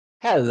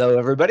Hello,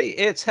 everybody.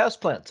 It's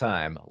houseplant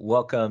time.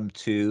 Welcome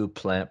to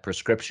Plant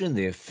Prescription,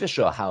 the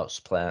official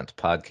houseplant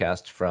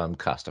podcast from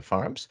Costa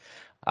Farms.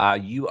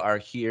 You are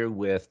here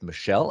with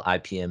Michelle,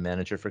 IPM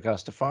manager for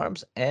Costa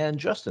Farms, and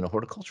Justin, a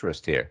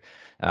horticulturist here.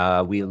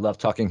 We love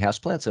talking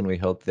houseplants, and we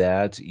hope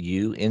that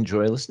you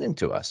enjoy listening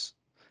to us.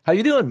 How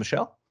you doing,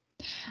 Michelle?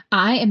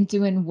 I am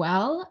doing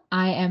well.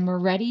 I am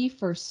ready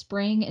for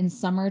spring and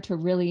summer to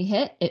really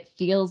hit. It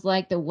feels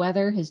like the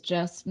weather has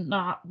just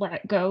not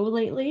let go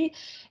lately.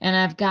 And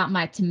I've got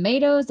my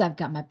tomatoes, I've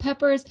got my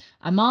peppers.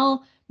 I'm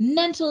all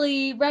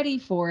mentally ready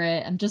for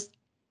it. I'm just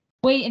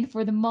waiting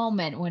for the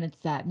moment when it's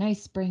that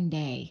nice spring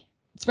day.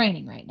 It's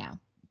raining right now,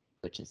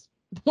 which is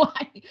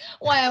why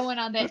I went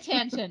on that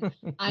tangent.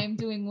 I'm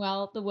doing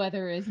well. The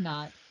weather is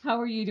not.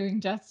 How are you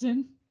doing,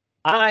 Justin?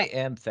 I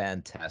am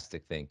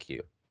fantastic, thank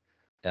you.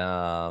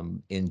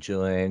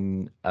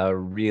 Enjoying a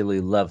really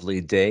lovely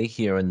day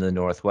here in the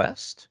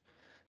Northwest.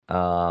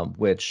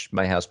 Which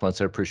my houseplants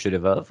are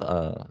appreciative of.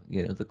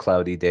 The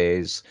cloudy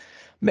days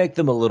make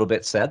them a little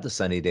bit sad. The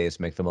sunny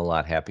days make them a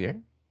lot happier.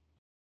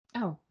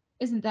 Oh,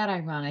 isn't that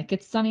ironic?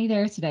 It's sunny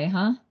there today,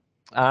 huh?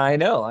 I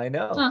know, I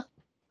know. Huh.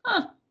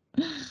 Huh.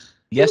 You live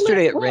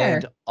Yesterday it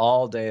rained where?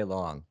 all day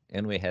long,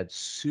 and we had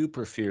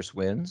super fierce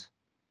winds.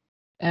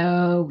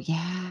 Oh,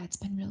 yeah, it's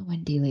been real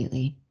windy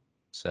lately.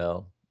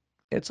 So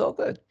it's all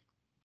good.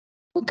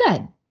 Well,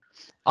 good.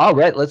 All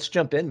right, let's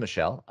jump in,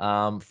 Michelle.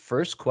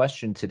 First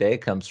question today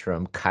comes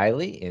from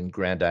Kylie in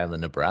Grand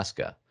Island,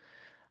 Nebraska.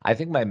 I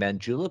think my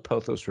Manjula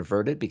Pothos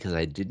reverted because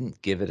I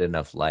didn't give it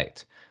enough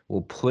light.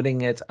 Will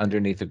putting it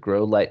underneath a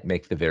grow light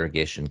make the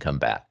variegation come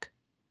back?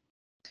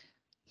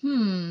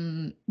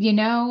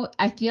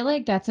 I feel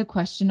like that's a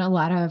question a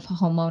lot of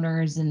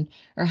homeowners and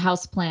or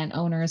houseplant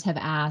owners have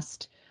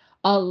asked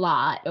a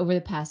lot over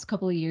the past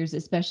couple of years,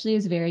 especially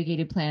as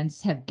variegated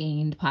plants have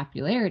gained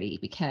popularity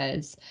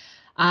because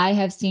I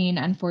have seen,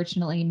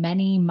 unfortunately,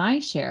 my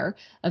share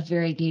of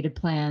variegated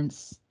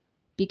plants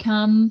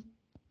become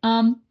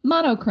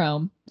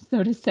monochrome,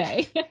 so to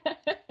say.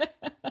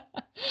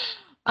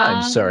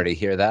 I'm sorry um, to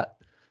hear that.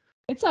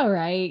 it's all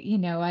right.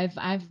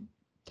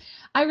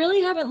 I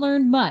really haven't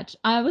learned much.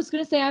 I was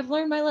going to say I've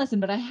learned my lesson,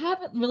 but I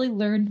haven't really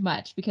learned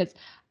much because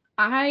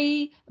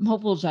I am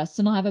hopeful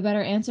Justin will have a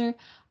better answer.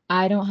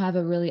 I don't have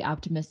a really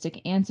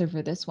optimistic answer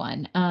for this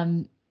one.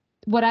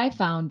 What I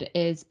found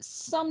is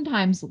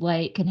sometimes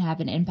light can have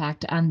an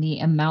impact on the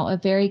amount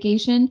of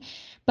variegation,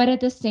 but at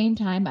the same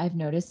time, I've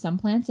noticed some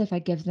plants, if I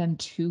give them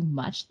too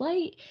much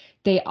light,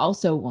 they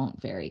also won't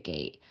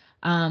variegate.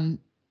 Um,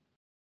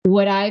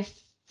 what I've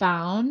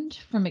found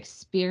from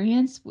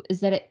experience is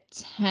that it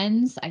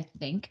tends, I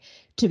think,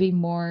 to be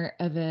more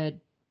of a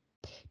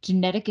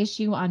genetic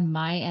issue on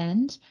my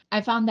end.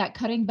 I found that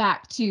cutting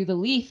back to the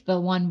leaf, the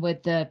one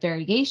with the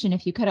variegation,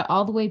 if you cut it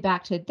all the way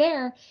back to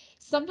there,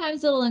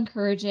 sometimes it'll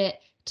encourage it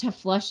to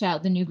flush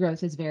out the new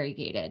growth as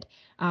variegated.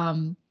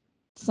 Um,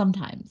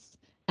 sometimes.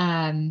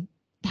 Um,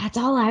 that's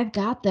all I've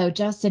got though.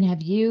 Justin,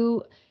 have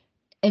you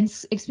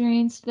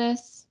experienced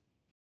this?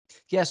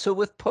 Yeah, so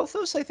with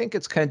pothos, I think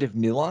it's kind of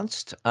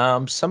nuanced.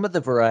 Some of the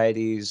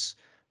varieties,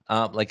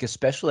 like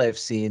especially I've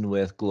seen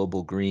with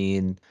Global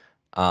Green,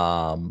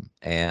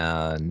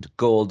 and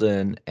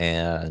Golden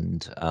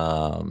and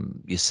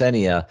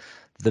Yesenia,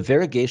 the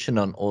variegation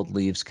on old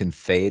leaves can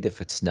fade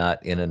if it's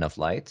not in enough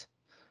light.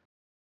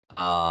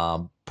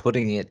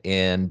 Putting it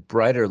in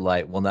brighter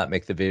light will not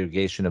make the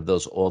variegation of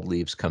those old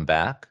leaves come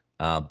back,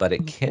 but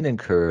it can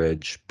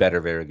encourage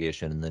better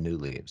variegation in the new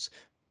leaves.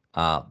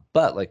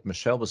 But like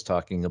Michelle was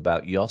talking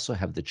about, you also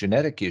have the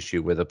genetic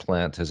issue where the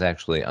plant has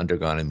actually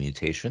undergone a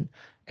mutation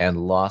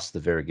and lost the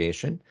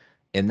variegation.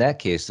 In that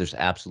case, there's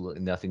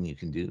absolutely nothing you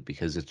can do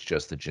because it's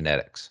just the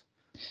genetics.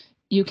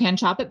 You can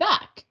chop it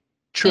back.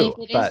 If True,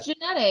 it is but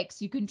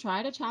genetics, you can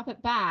try to chop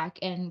it back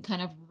and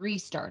kind of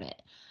restart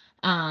it.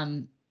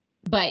 Um,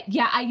 but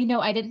yeah, I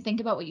didn't think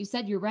about what you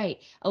said. You're right.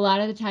 A lot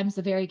of the times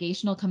the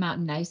variegation will come out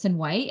nice and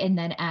white, and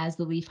then as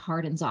the leaf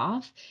hardens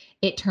off,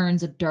 it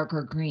turns a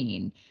darker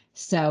green.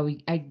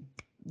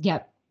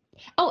 Yep.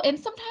 Oh, and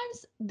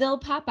sometimes they'll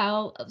pop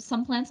out,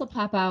 some plants will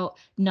pop out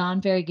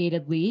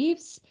non-variegated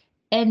leaves,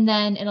 and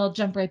then it'll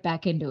jump right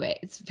back into it.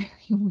 It's very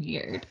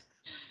weird.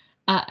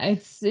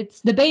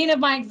 It's the bane of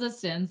my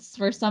existence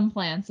for some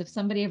plants. If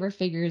somebody ever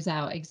figures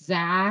out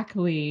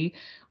exactly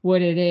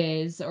what it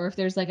is, or if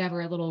there's like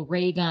ever a little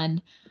ray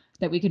gun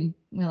that we can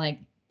like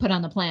put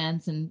on the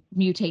plants and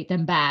mutate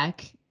them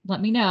back,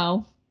 let me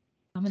know.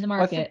 I'm in the well,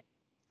 market.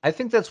 I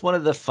think that's one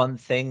of the fun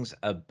things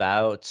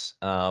about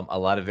a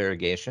lot of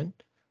variegation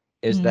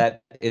is Mm,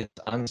 that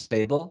it's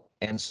unstable.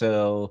 And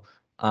so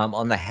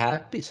on the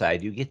happy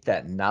side, you get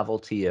that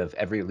novelty of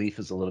every leaf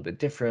is a little bit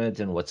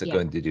different and what's it yeah.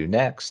 going to do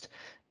next.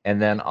 And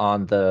then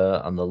on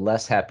the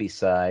less happy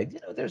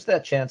side, there's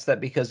that chance that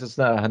because it's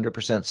not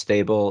 100%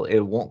 stable, it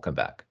won't come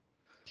back.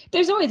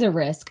 There's always a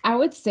risk. I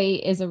would say,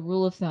 as a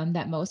rule of thumb,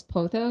 that most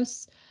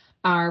pothos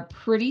are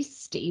pretty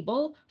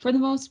stable for the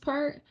most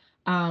part.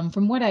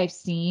 From what I've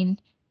seen,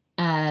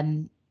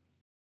 um,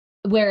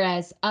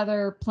 whereas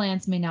other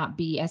plants may not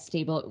be as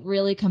stable. It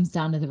really comes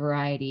down to the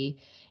variety.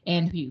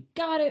 and who you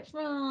got it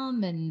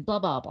from and blah,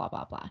 blah, blah,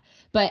 blah, blah.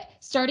 But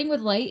starting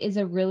with light is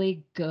a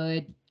really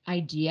good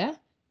idea.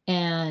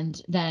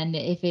 And then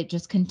if it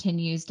just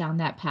continues down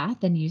that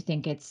path and you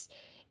think it's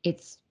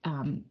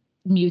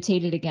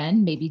mutated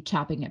again, maybe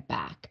chopping it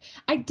back.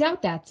 I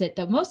doubt that's it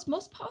though. Most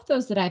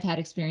pothos that I've had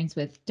experience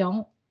with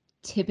don't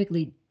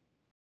typically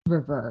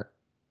revert.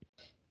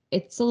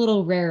 It's a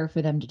little rare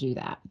for them to do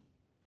that.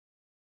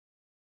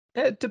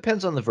 It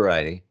depends on the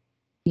variety.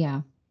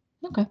 Yeah.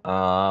 Okay. A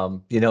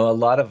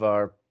lot of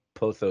our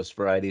pothos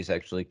varieties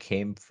actually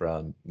came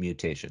from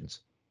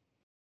mutations.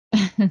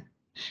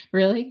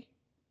 Really?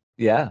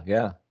 Yeah,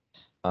 yeah.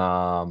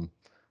 Um,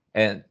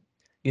 and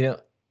you know,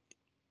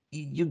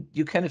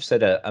 you kind of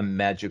said a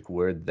magic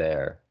word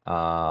there.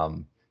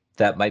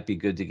 That might be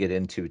good to get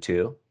into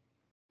too.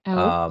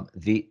 Oh,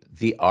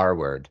 The R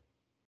word.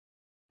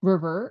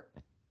 revert?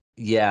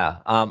 Yeah.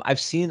 I've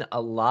seen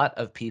a lot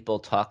of people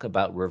talk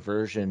about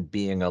reversion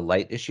being a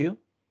light issue.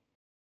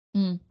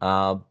 Mm,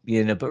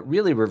 But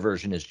really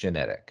reversion is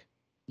genetic.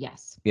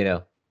 yes. you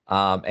know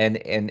and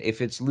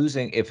if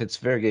its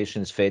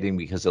variegation is fading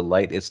because of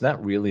light, it's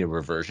not really a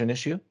reversion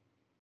issue.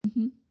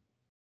 Hmm.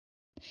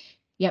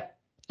 Yep.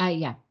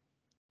 Yeah.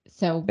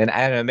 So, And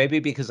I don't know, maybe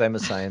because I'm a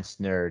science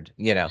nerd.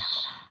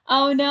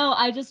 oh no,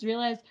 I just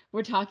realized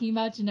we're talking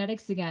about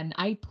genetics again.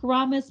 I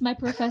promised my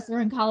professor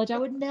in college I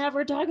would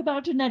never talk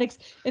about genetics.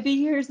 If he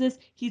hears this,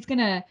 he's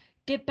gonna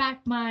get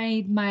back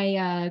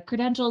my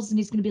credentials and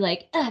he's gonna be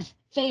like, Ugh,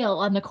 fail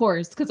on the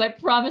course because I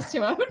promised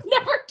him I would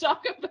never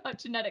talk about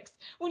genetics.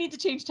 We need to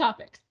change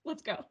topics.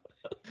 Let's go.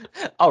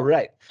 All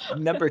right,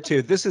 number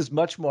two, this is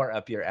much more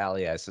up your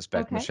alley, I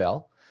suspect, Okay.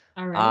 Michelle.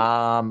 All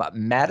right.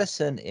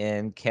 Madison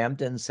in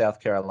Camden,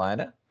 South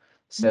Carolina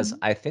says, Mhm.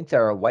 I think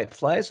there are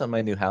whiteflies on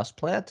my new house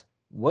plant.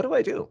 What do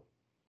I do?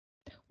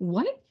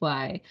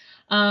 Whitefly.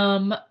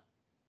 Um,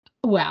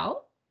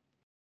 well,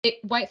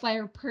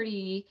 whitefly are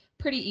pretty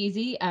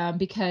easy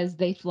because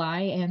they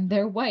fly and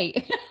they're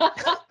white.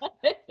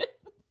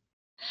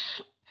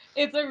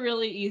 It's a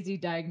really easy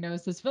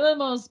diagnosis for the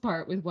most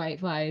part with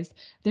whiteflies.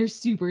 They're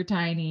super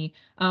tiny.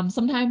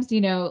 Sometimes,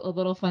 a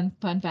little fun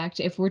fact,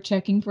 if we're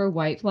checking for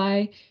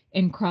whitefly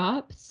in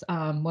crops,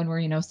 when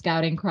we're,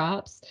 scouting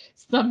crops,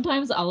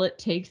 sometimes all it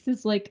takes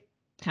is like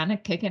kind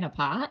of kicking a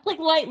pot, like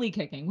lightly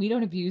kicking. We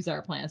don't abuse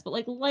our plants, but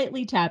like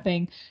lightly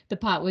tapping the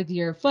pot with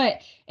your foot.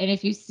 And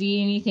if you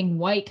see anything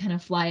white kind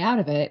of fly out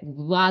of it,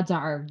 odds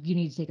are you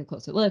need to take a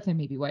closer look. There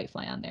may be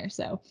whitefly on there.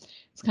 So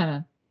it's kind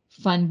of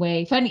fun,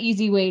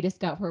 easy way to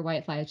scout for a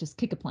whitefly is just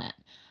kick a plant.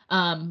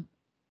 Um,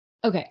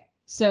 okay,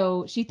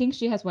 so she thinks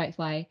she has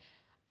whitefly.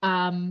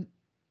 Um,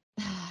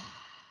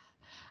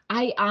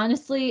 I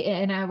honestly,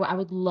 and I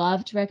would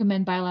love to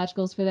recommend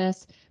biologicals for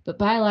this, but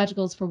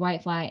biologicals for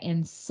whitefly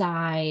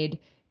inside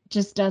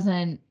just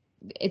doesn't,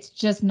 it's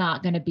just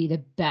not going to be the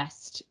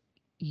best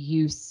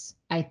use,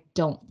 I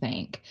don't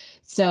think.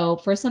 So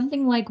for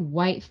something like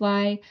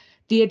whitefly,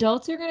 the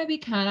adults are going to be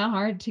kind of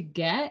hard to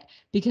get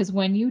because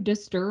when you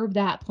disturb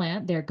that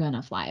plant, they're going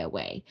to fly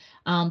away.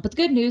 But the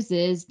good news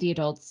is the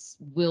adults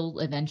will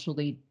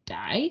eventually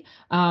die.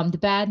 The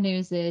bad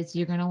news is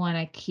you're going to want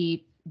to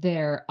keep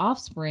their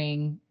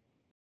offspring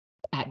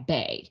at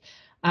bay.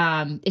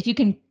 If you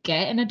can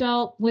get an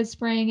adult with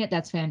spraying it,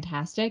 that's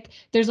fantastic.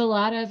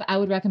 I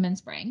would recommend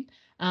spraying.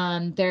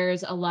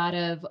 There's a lot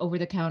of over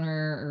the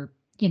counter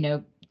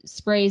or,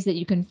 sprays that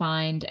you can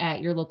find at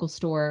your local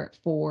store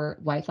for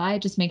whitefly.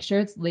 Just make sure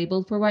it's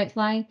labeled for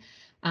whitefly.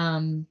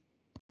 Um,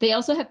 they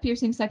also have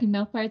piercing sucking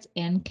mouth parts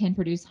and can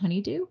produce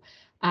honeydew.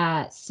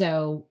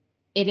 So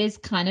it is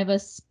kind of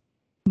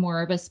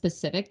more of a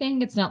specific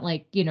thing. It's not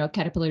like,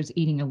 caterpillars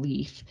eating a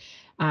leaf.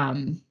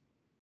 Um,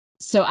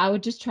 so I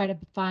would just try to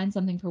find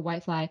something for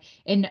whitefly.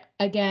 And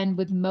again,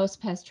 with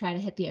most pests, try to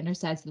hit the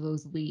undersides of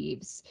those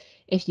leaves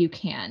if you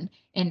can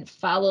and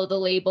follow the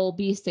label,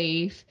 be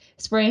safe,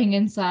 spraying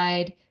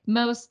inside.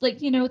 Most like,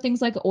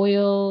 things like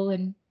oil.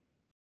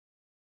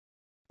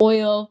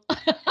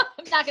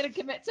 I'm not going to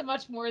commit to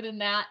much more than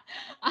that.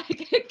 I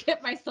could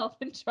get myself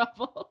in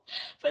trouble.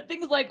 But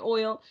things like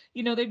oil,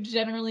 they're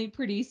generally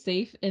pretty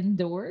safe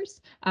indoors.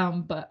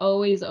 But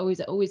always,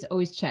 always, always,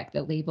 always check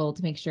the label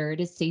to make sure it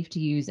is safe to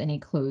use in a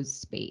closed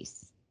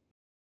space.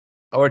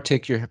 Or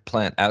take your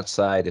plant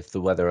outside if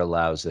the weather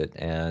allows it,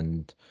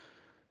 and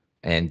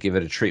give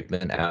it a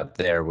treatment out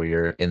there where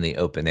you're in the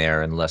open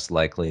air and less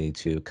likely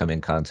to come in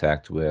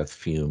contact with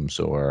fumes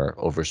or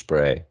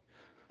overspray.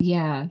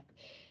 Yeah.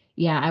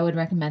 Yeah, I would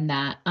recommend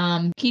that.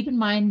 Keep in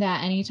mind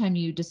that anytime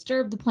you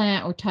disturb the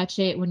plant or touch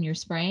it when you're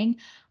spraying,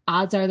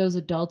 odds are those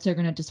adults are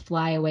going to just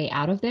fly away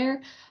out of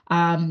there.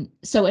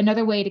 So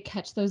another way to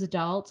catch those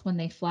adults when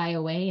they fly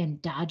away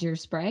and dodge your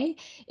spray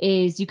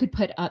is you could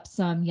put up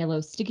some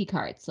yellow sticky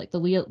cards, like the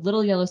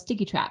little yellow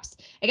sticky traps.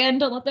 Again,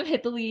 don't let them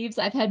hit the leaves.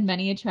 I've had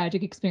many a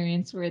tragic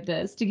experience where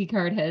the sticky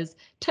card has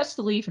touched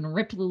the leaf and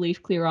ripped the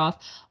leaf clear off.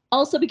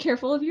 Also, be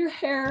careful of your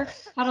hair.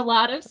 Had a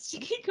lot of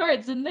sticky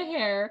cards in the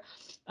hair.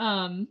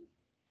 Um,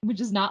 which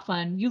is not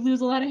fun. You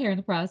lose a lot of hair in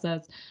the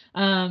process.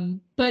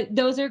 But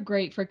those are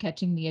great for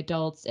catching the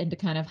adults and to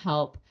kind of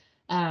help.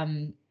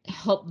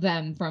 help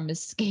them from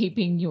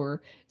escaping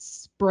your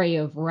spray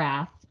of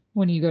wrath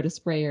when you go to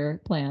spray your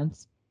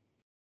plants.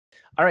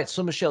 All right,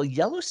 so Michelle,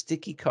 yellow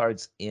sticky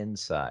cards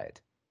inside.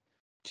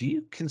 Do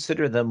you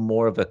consider them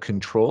more of a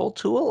control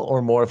tool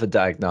or more of a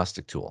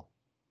diagnostic tool?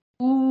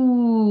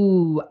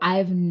 Ooh,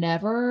 I've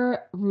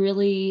never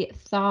really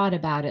thought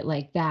about it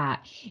like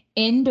that.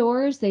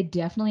 Indoors, they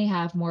definitely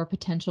have more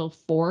potential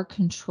for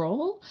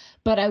control,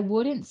 but I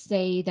wouldn't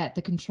say that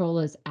the control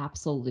is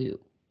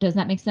absolute. Does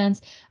that make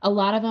sense? A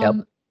lot of Yep.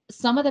 them,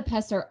 some of the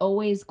pests are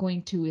always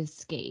going to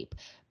escape,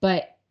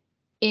 but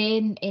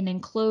in an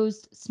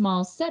enclosed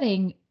small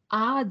setting,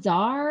 odds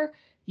are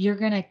you're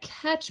going to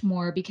catch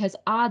more because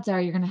odds are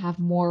you're going to have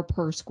more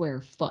per square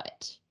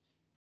foot.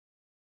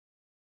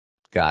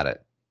 Got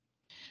it.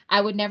 I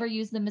would never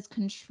use them as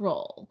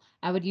control.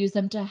 I would use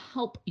them to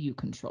help you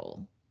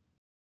control.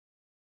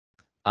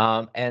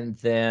 And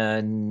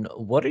then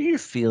what are your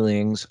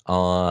feelings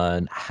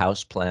on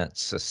houseplant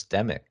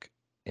systemic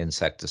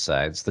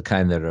insecticides, the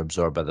kind that are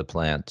absorbed by the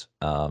plant,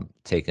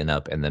 taken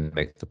up, and then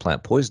make the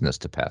plant poisonous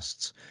to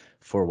pests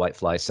for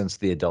whitefly, since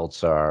the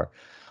adults are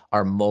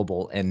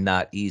mobile and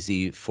not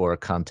easy for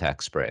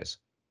contact sprays?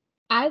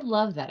 I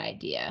love that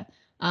idea.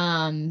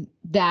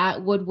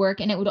 That would work,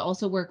 and it would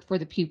also work for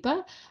the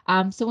pupa.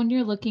 So when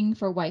you're looking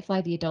for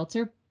whitefly, the adults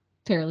are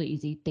fairly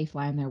easy. They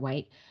fly and they're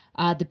white.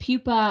 The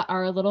pupa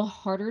are a little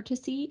harder to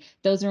see.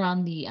 Those are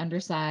on the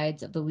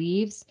undersides of the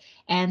leaves,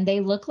 and they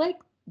look like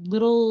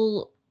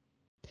little,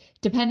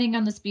 depending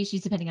on the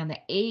species, depending on the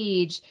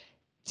age,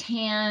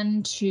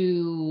 tan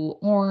to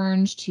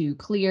orange to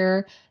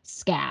clear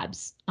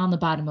scabs on the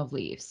bottom of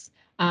leaves.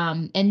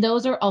 And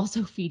those are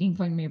also feeding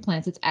from your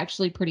plants. It's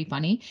actually pretty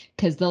funny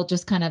because they'll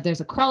just kind of,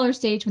 there's a crawler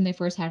stage when they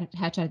first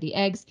hatch out of the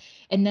eggs,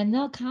 and then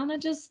they'll kind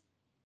of just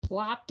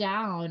plop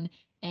down,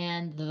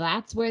 and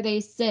that's where they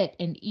sit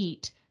and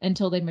eat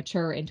until they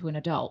mature into an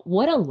adult.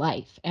 What a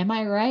life. Am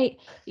I right?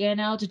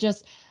 To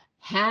just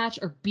hatch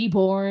or be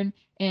born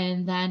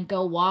and then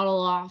go waddle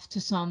off to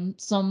some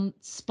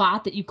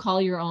spot that you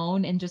call your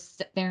own and just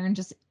sit there and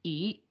just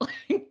eat,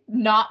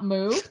 not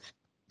move.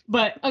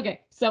 But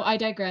okay, so I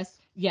digress.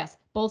 Yes,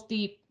 both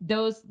the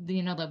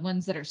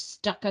ones that are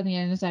stuck on the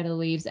underside of the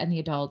leaves and the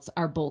adults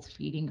are both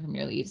feeding from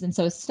your leaves, and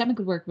so systemic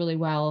would work really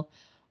well.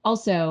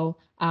 Also,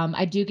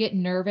 I do get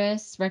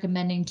nervous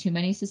recommending too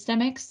many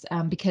systemics,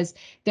 because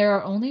there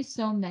are only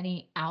so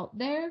many out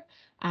there.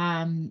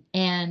 And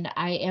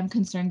I am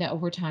concerned that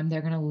over time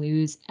they're going to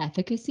lose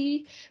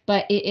efficacy,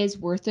 but it is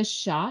worth a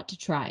shot to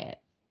try it.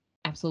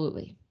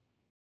 Absolutely.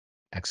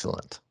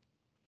 Excellent.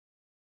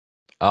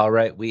 All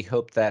right, we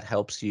hope that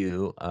helps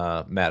you,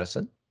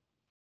 Madison. Yeah.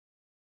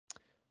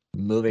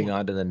 Moving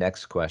on to the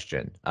next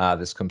question.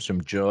 This comes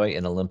from Joy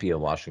in Olympia,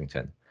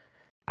 Washington.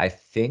 I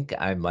think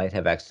I might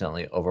have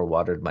accidentally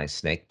overwatered my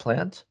snake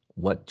plant.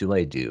 What do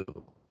I do?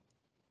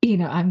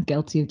 I'm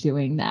guilty of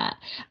doing that.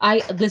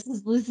 This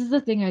is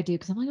the thing I do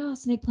because I'm like, oh,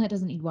 snake plant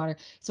doesn't need water.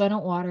 So I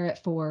don't water it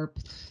for,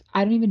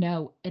 I don't even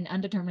know, an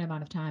undetermined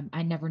amount of time.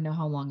 I never know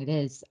how long it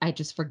is. I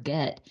just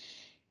forget.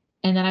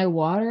 And then I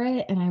water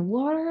it and I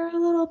water a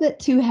little bit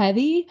too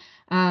heavy.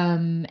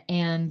 And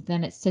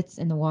then it sits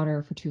in the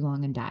water for too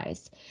long and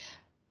dies.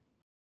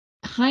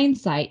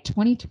 Hindsight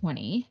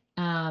 2020,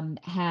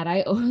 had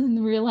I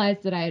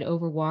realized that I had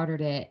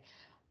overwatered it,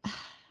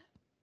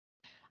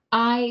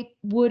 I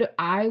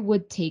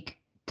would take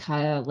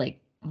kind of like,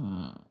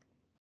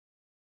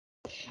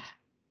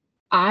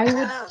 I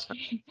would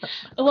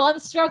well, I'm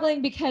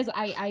struggling because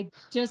I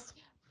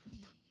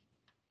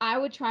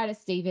would try to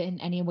save it in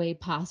any way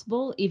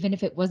possible, even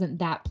if it wasn't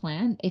that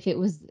plant.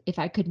 If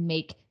I could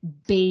make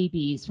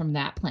babies from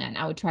that plant,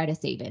 I would try to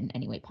save it in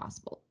any way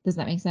possible. Does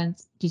that make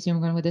sense? Do you see where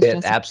I'm going with this, It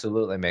Justin?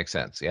 absolutely makes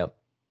sense. Yep.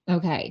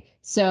 Okay.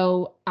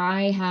 So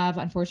I have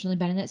unfortunately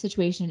been in that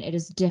situation. It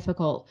is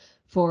difficult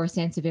for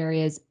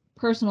Sansevieриa's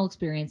personal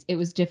experience. It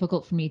was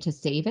difficult for me to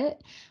save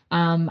it.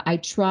 I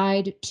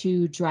tried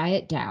to dry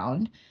it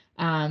down.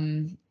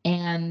 And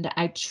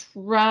I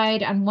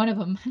tried on one of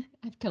them,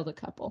 I've killed a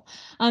couple.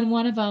 On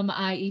one of them,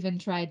 I even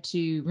tried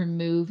to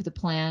remove the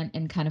plant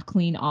and kind of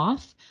clean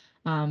off.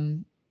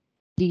 Um,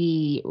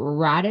 the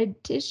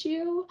rotted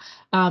tissue,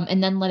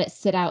 and then let it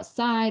sit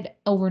outside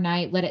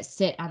overnight, let it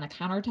sit on the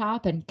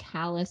countertop and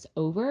callus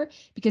over.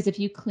 Because if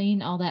you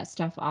clean all that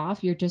stuff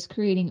off, you're just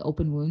creating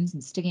open wounds,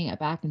 and sticking it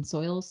back in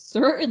soil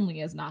certainly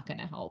is not going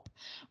to help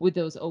with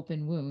those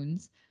open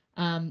wounds.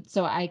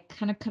 So I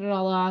kind of cut it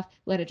all off,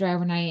 let it dry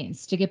overnight, and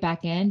stick it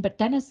back in. But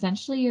then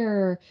essentially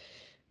you're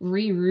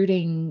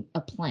rerooting a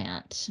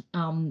plant,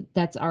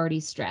 that's already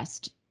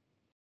stressed.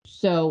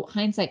 So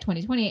hindsight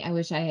 2020, I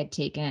wish I had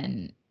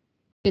taken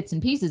bits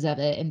and pieces of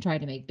it and tried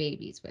to make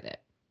babies with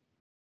it.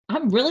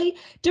 I'm really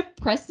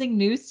depressing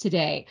news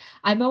today.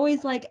 I'm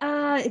always like,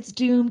 it's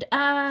doomed.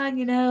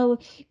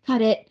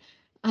 Cut it.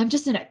 I'm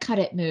just in a cut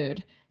it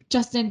mood.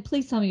 Justin,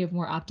 please tell me you have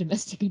more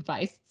optimistic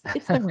advice.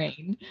 It's the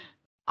rain.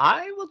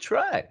 I will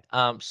try.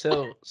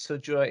 So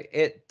Joy,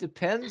 it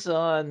depends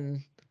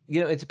on,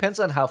 it depends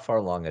on how far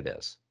along it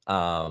is.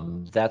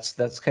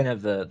 That's kind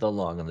of the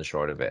long and the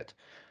short of it.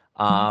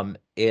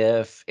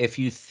 If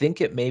you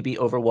think it may be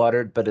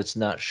overwatered, but it's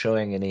not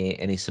showing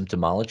any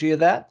symptomology of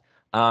that,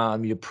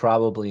 you're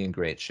probably in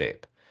great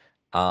shape.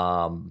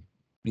 Um,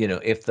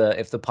 if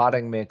the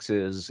potting mix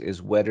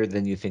is wetter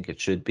than you think it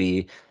should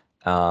be,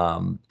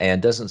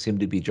 and doesn't seem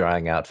to be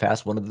drying out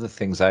fast, one of the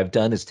things I've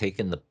done is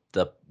taken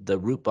the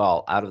root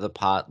ball out of the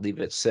pot, leave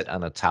it sit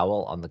on a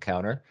towel on the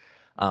counter,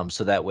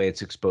 so that way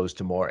it's exposed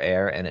to more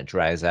air and it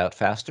dries out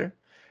faster.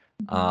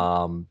 Mhm.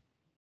 Um,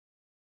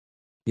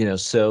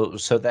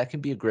 so that can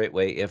be a great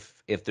way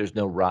if there's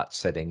no rot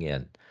setting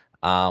in.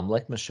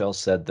 Like Michelle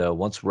said, though,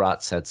 once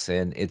rot sets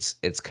in,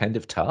 it's kind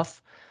of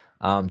tough.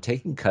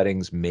 Taking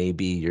cuttings may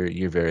be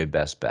your very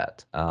best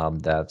bet.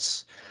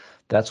 That's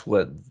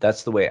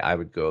the way I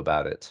would go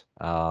about it.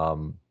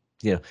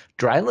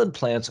 Dryland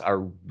plants are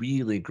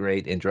really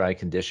great in dry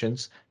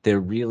conditions. They're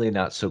really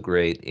not so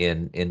great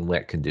in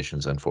wet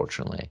conditions,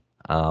 unfortunately.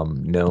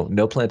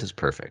 No plant is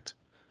perfect.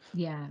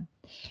 Yeah.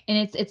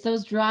 And it's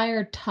those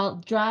drought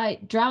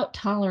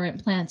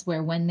tolerant plants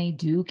where when they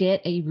do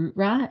get a root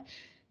rot,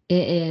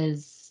 it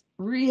is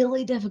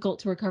really difficult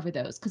to recover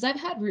those. Because I've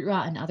had root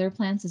rot in other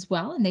plants as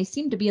well, and they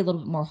seem to be a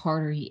little bit more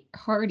hardy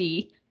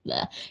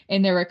bleh,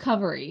 in their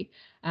recovery.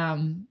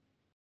 Um,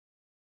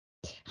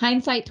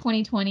 Hindsight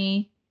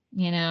 2020,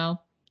 you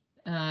know,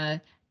 uh,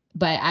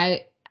 but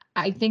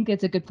I think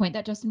it's a good point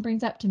that Justin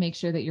brings up to make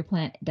sure that your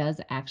plant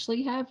does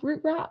actually have root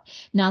rot.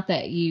 Not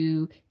that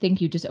you think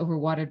you just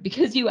overwatered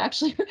because you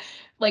actually,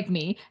 like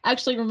me,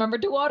 actually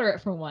remembered to water it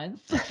for once.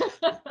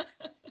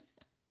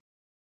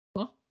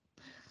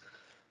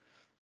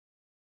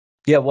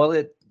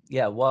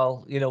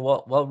 Well,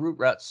 while root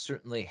rot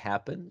certainly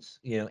happens,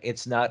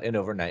 it's not an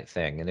overnight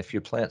thing. And if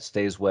your plant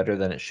stays wetter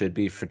than it should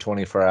be for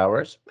 24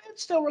 hours,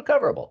 it's still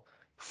recoverable.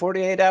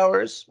 48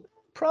 hours,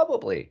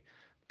 probably.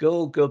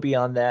 Go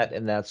beyond that,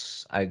 and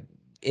that's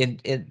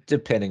in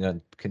depending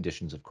on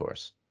conditions, of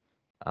course.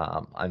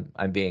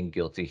 I'm being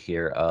guilty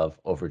here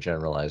of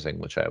overgeneralizing,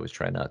 which I always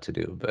try not to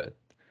do, but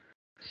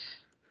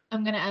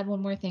I'm going to add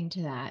one more thing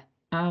to that.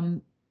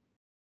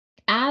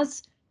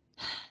 As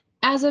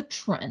as a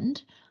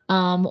trend,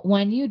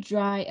 when you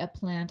dry a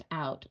plant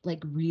out,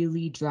 like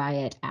really dry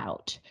it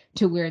out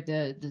to where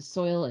the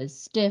soil is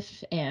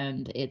stiff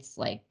and it's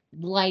like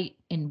light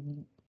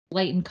in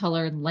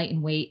color and light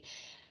in weight,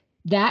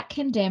 that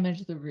can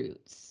damage the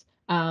roots.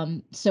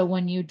 So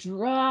when you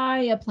dry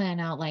a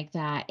plant out like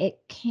that,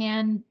 it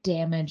can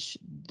damage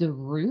the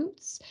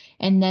roots.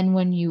 And then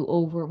when you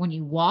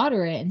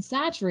water it and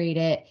saturate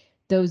it,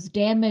 those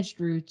damaged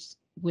roots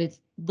with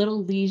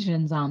little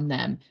lesions on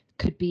them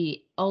could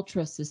be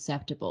ultra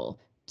susceptible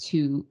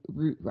to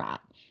root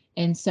rot.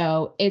 And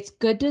so it's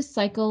good to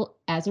cycle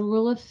as a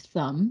rule of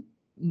thumb.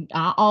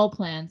 Not all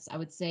plants, I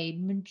would say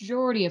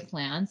majority of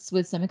plants,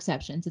 with some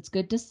exceptions, it's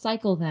good to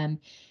cycle them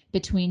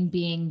between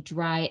being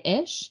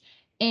dry-ish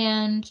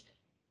and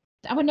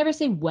I would never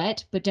say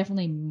wet, but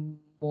definitely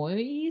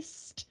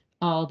moist.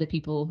 All the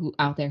people who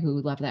out there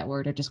who love that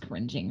word are just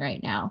cringing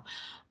right now.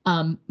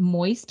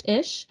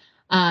 Moist-ish,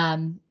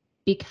 um,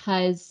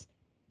 because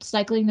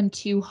cycling them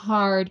too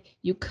hard,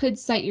 you could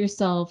set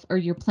yourself or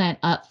your plant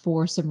up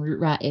for some root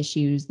rot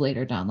issues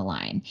later down the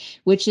line,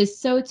 which is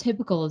so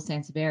typical of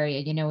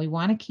Sansevieria. We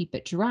want to keep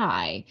it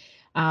dry.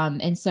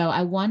 And so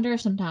I wonder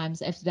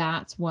sometimes if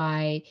that's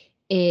why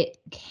it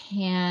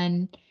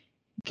can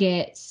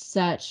get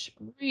such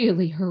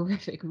really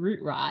horrific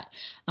root rot.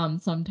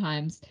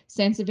 Sometimes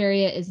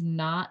Sansevieria is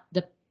not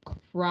the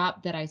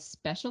crop that I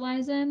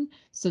specialize in,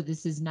 so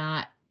this is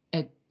not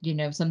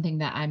something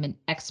that I'm an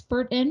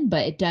expert in,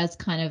 but it does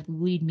kind of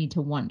lead me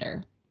to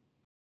wonder.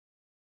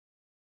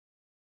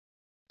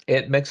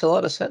 it makes a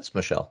lot of sense,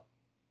 Michelle.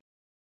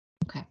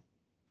 Okay,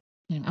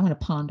 I'm going to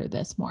ponder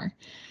this more.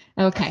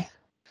 Okay.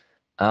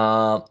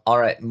 All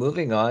right,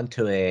 moving on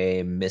to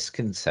a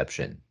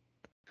misconception.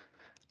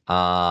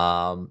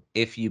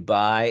 If you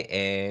buy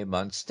a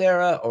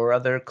Monstera or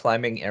other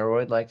climbing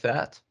aroid like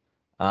that,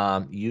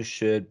 you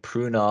should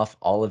prune off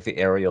all of the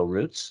aerial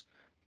roots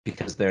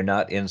because they're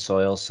not in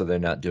soil, so they're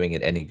not doing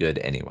it any good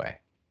anyway.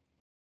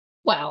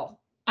 Well,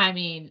 I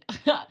mean,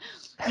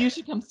 you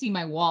should come see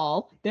my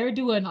wall. They're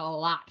doing a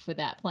lot for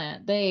that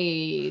plant.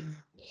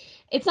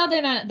 It's not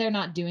they're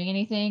not doing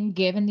anything.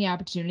 Given the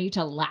opportunity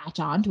to latch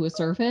onto a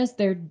surface,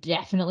 they're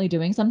definitely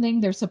doing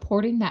something. They're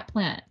supporting that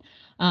plant.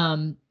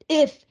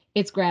 If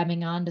it's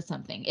grabbing onto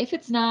something. If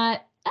it's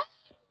not, I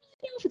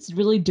don't know if it's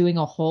really doing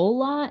a whole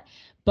lot,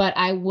 but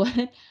I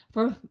would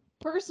for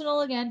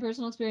personal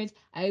experience,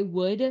 I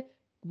would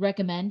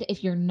recommend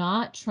if you're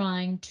not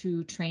trying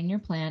to train your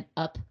plant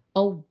up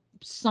a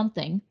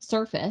something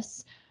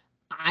surface,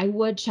 I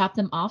would chop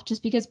them off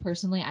just because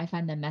personally I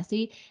find them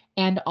messy.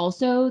 And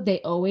also,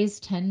 they always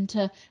tend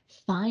to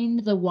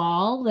find the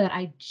wall that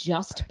I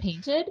just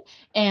painted,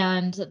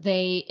 and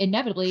they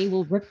inevitably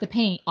will rip the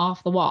paint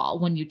off the wall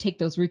when you take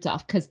those roots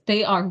off because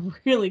they are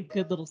really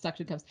good little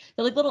suction cups.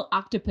 They're like little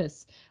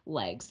octopus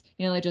legs.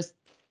 They just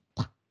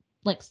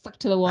like stuck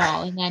to the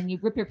wall, and then you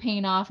rip your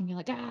paint off, and you're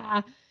like,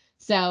 ah.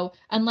 So,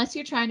 unless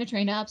you're trying to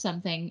train up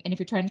something, and if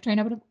you're trying to train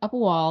up a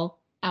wall,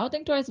 I would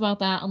think twice about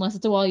that unless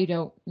it's a wall you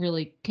don't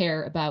really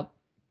care about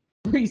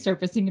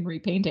resurfacing and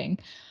repainting.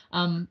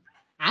 Um,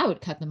 I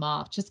would cut them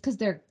off just because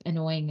they're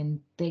annoying and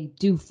they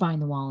do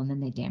find the wall and then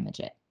they damage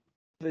it.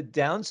 The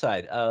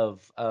downside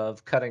of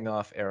cutting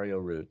off aerial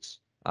roots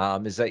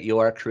is that you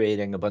are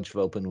creating a bunch of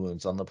open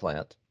wounds on the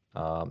plant,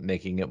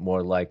 making it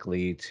more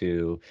likely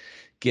to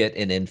get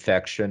an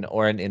infection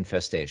or an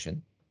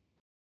infestation.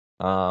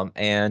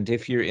 And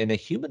if you're in a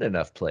humid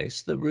enough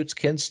place, the roots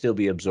can still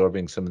be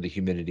absorbing some of the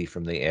humidity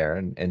from the air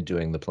and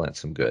doing the plant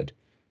some good.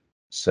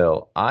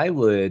 So I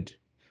would,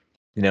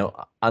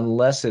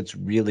 unless it's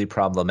really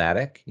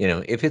problematic,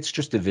 if it's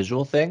just a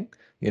visual thing,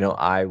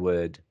 I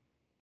would,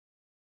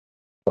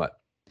 what?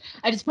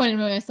 I just pointed to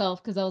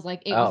myself because I was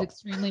like, it was Oh,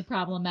 extremely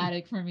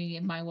problematic for me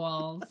in my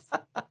walls.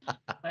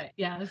 But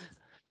yes.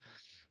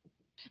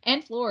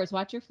 And floors,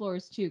 watch your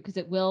floors too, because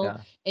yeah.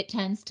 it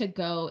tends to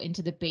go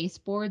into the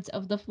baseboards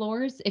of the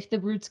floors if the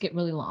roots get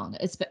really long.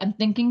 I'm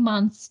thinking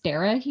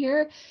Monstera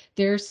here.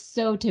 They're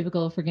so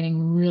typical for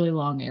getting really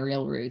long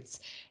aerial roots.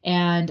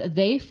 And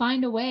they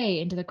find a way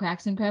into the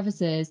cracks and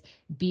crevices,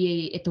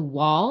 be it the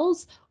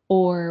walls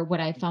or what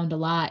I found a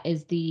lot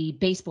is the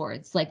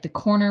baseboards, like the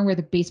corner where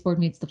the baseboard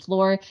meets the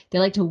floor. They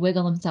like to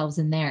wiggle themselves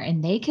in there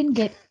and they can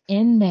get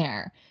in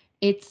there.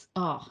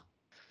 Oh,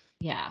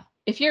 yeah.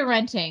 If you're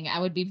renting, I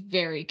would be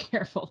very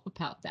careful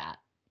about that.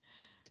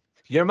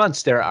 Your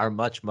Monstera are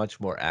much, much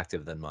more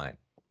active than mine.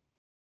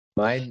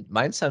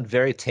 Mine sound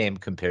very tame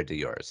compared to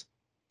yours.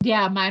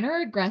 Yeah, mine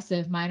are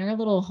aggressive. Mine are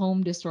little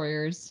home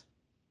destroyers,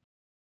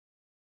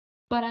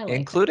 but I like them.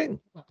 Including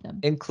Love them.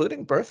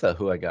 including Bertha,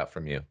 who I got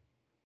from you.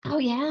 Oh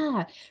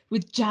yeah,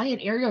 with giant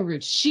aerial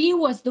roots. She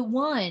was the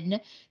one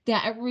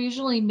that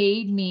originally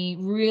made me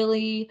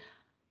really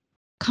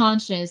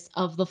conscious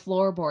of the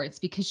floorboards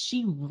because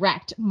she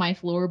wrecked my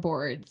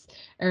floorboards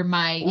or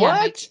my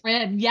What?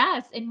 trim.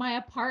 Yes, in my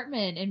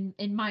apartment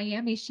in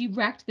Miami, she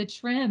wrecked the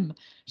trim.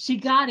 She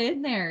got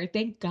in there.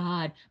 Thank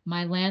God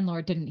my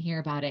landlord didn't hear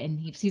about it, and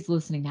he's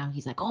listening now.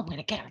 He's like, "Oh, I'm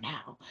gonna get her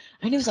now.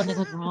 I knew something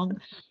was wrong."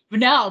 But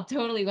no,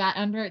 totally got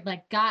under,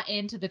 like got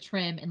into the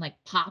trim and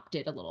like popped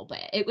it a little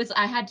bit.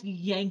 I had to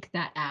yank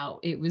that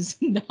out. It was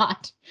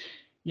not.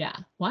 Yeah,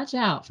 watch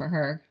out for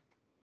her.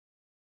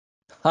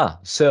 Huh.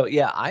 So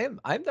yeah, I'm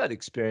not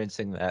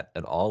experiencing that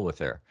at all with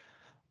her.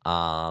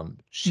 Mm.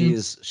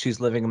 She's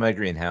living in my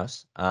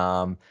greenhouse.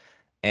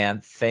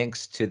 And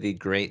thanks to the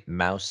great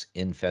mouse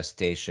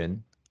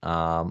infestation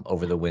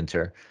over the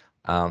winter,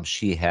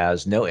 she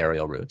has no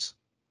aerial roots.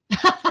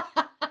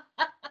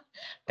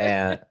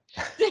 And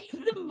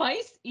The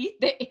mice eat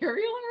the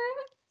aerial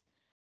roots?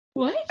 I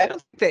What?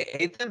 don't think they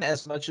ate them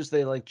as much as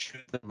they like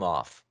chewed them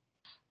off.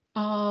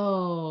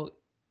 Oh,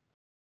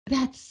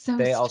 that's so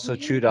They also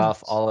chewed off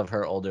strange. all of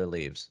her older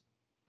leaves.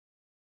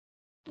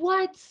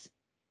 What?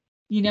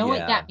 You know what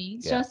Yeah, that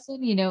means, yeah.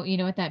 Justin? You know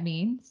what that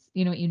means?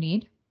 You know what you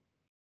need?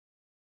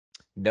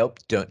 Nope,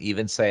 don't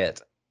even say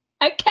it.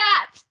 A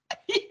cat.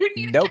 You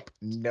need a cat. Nope,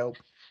 nope.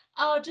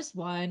 Oh, just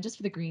one, just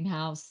for the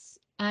greenhouse.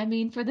 I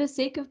mean, for the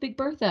sake of Big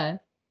Bertha.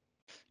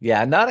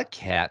 Yeah, not a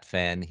cat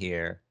fan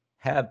here.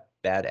 Have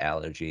bad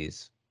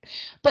allergies.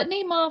 But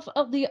name off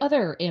of the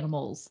other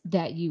animals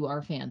that you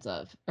are fans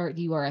of, or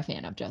you are a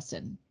fan of,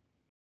 Justin.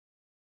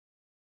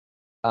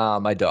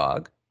 My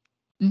dog.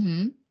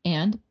 Mm-hmm.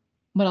 And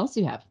what else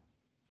do you have?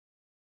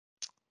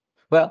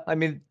 Well, I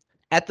mean,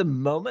 at the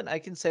moment, I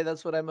can say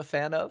that's what I'm a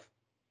fan of.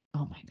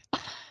 Oh my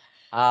God.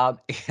 Um,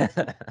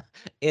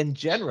 in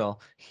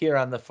general, here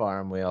on the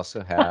farm, we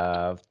also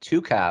have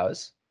two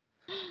cows,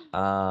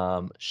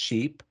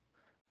 sheep.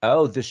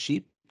 Oh, the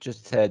sheep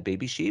just had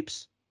baby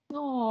sheeps.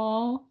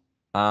 Oh.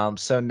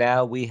 So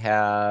now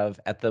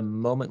at the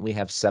moment, we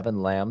have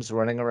 7 lambs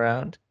running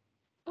around,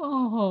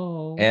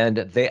 Oh. and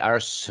they are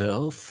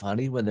so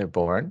funny when they're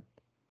born,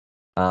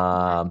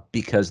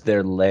 because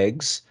their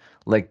legs,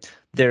 like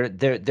their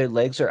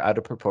legs are out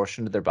of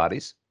proportion to their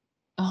bodies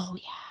Oh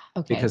yeah.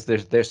 Okay. because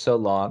they're so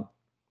long.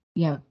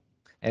 Yeah.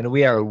 And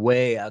we are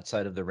way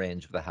outside of the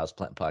range of the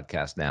Houseplant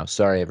podcast now.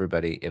 Sorry,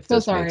 everybody, if So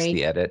this makes the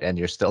sorry. edit and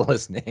you're still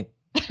listening.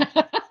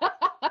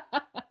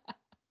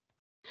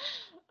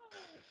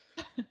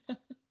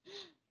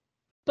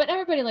 But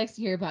everybody likes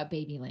to hear about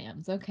baby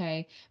lambs,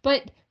 okay?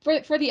 But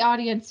for the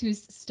audience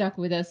who's stuck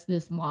with us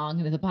this long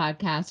into the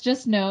podcast,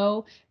 just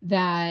know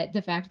that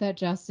the fact that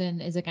Justin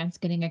is against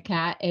getting a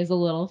cat is a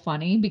little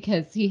funny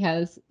because he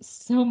has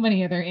so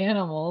many other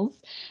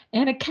animals,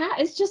 and a cat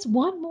is just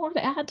one more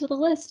to add to the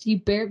list. You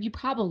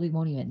probably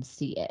won't even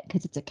see it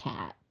because it's a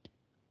cat,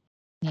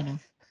 you know.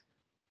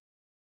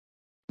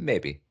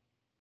 Maybe.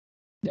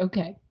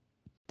 Okay.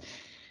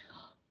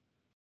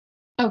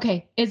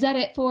 Okay, is that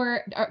it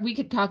for we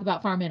could talk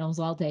about farm animals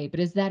all day, but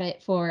is that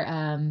it for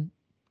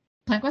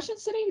plant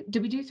questions today?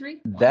 Did we do three?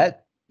 One,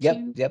 Yep,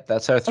 two. yep,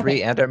 that's our Okay.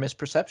 three and our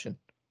misperception.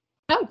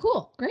 Oh,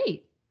 cool.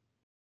 Great.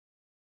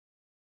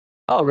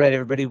 All right,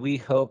 everybody, we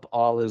hope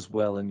all is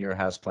well in your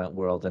houseplant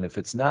world. And if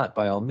it's not,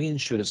 by all means,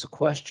 shoot us a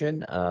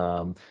question.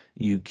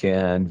 You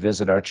can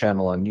visit our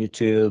channel on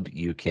YouTube.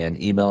 You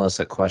can email us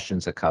at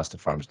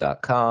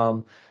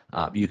questions@costafarms.com.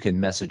 You can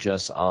message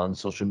us on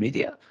social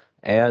media,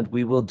 and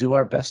we will do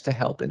our best to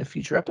help in a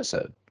future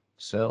episode.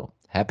 So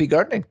happy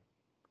gardening.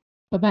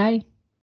 Bye bye.